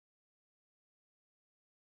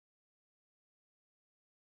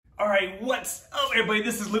All right, what's up everybody?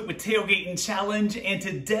 This is Luke with Tailgating Challenge, and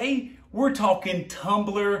today we're talking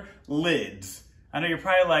tumbler lids. I know you're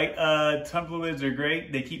probably like, tumbler lids are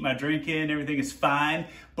great. They keep my drink in, everything is fine.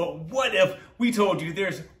 But what if we told you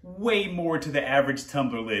there's way more to the average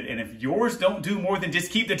tumbler lid? And if yours don't do more than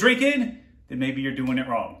just keep the drink in, then maybe you're doing it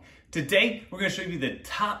wrong. Today, we're gonna show you the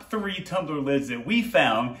top 3 tumbler lids that we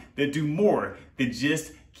found that do more than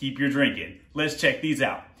just keep your drink in. Let's check these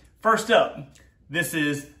out. First up, this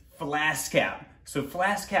is flask cap. So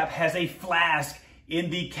flask cap has a flask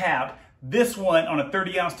in the cap. This one on a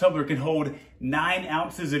 30-ounce tumbler can hold 9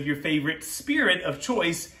 ounces of your favorite spirit of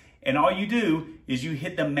choice. And all you do is you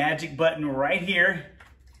hit the magic button right here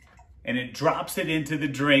and it drops it into the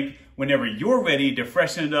drink whenever you're ready to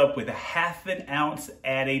freshen it up with a ½ an ounce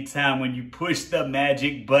at a time. When you push the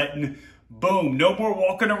magic button, boom, no more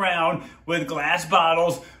walking around with glass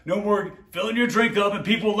bottles, no more filling your drink up and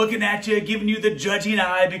people looking at you, giving you the judging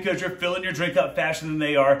eye because you're filling your drink up faster than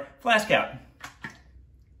they are. Flask cap.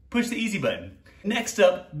 Push the easy button. Next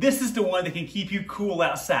up, this is the one that can keep you cool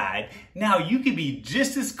outside. Now you can be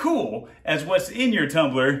just as cool as what's in your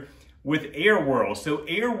tumbler with Air Whirl. So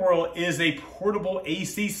Air Whirl is a portable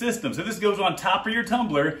AC system. So this goes on top of your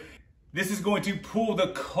tumbler. This is going to pull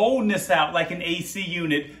the coldness out like an AC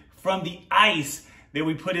unit from the ice that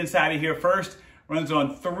we put inside of here first. Runs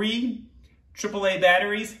on 3 AAA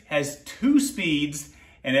batteries, has 2 speeds,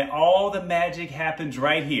 and all the magic happens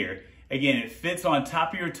right here. Again, it fits on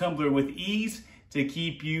top of your tumbler with ease to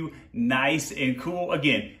keep you nice and cool.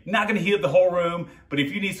 Again, not gonna heat up the whole room, but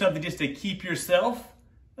if you need something just to keep yourself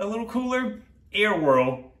a little cooler, Air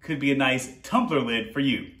Whirl could be a nice tumbler lid for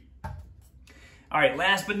you. All right,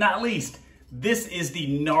 last but not least, this is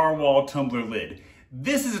the Narwhal tumbler lid.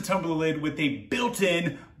 This is a tumbler lid with a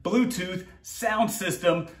built-in Bluetooth sound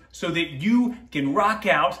system so that you can rock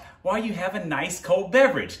out while you have a nice cold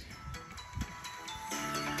beverage.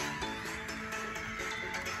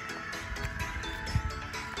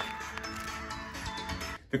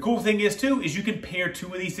 The cool thing is too, is you can pair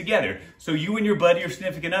 2 of these together. So you and your buddy or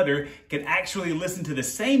significant other can actually listen to the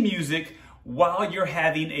same music while you're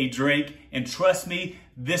having a drink. And trust me,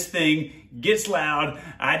 this thing gets loud.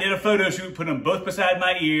 I did a photo shoot, put them both beside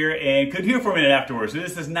my ear and couldn't hear for a minute afterwards. So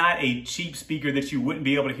this is not a cheap speaker that you wouldn't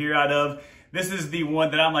be able to hear out of. This is the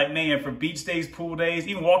one that I'm like, man, for beach days, pool days,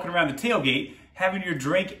 even walking around the tailgate, having your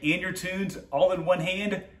drink and your tunes all in one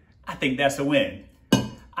hand, I think that's a win.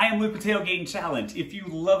 I am Luke with Tailgating Challenge. If you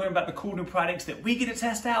love learning about the cool new products that we get to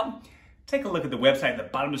test out, take a look at the website at the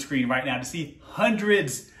bottom of the screen right now to see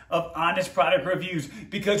hundreds of honest product reviews,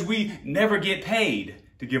 because we never get paid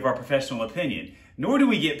to give our professional opinion, nor do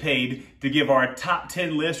we get paid to give our top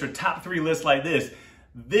 10 lists or top 3 lists like this.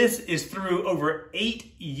 This is through over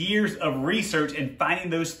 8 years of research and finding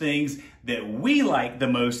those things that we like the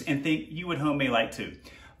most and think you at home may like too.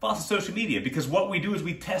 Follow us on social media, because what we do is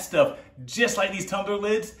we test stuff just like these tumbler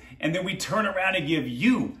lids, and then we turn around and give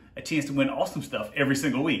you a chance to win awesome stuff every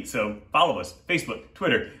single week. So follow us, Facebook,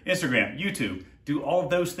 Twitter, Instagram, YouTube. Do all of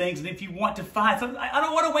those things. And if you want to find something, I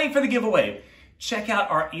don't want to wait for the giveaway. Check out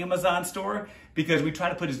our Amazon store, because we try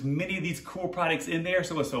to put as many of these cool products in there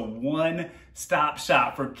so it's a one-stop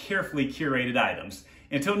shop for carefully curated items.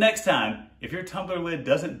 Until next time, if your tumbler lid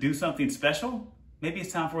doesn't do something special, maybe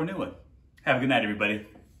it's time for a new one. Have a good night, everybody.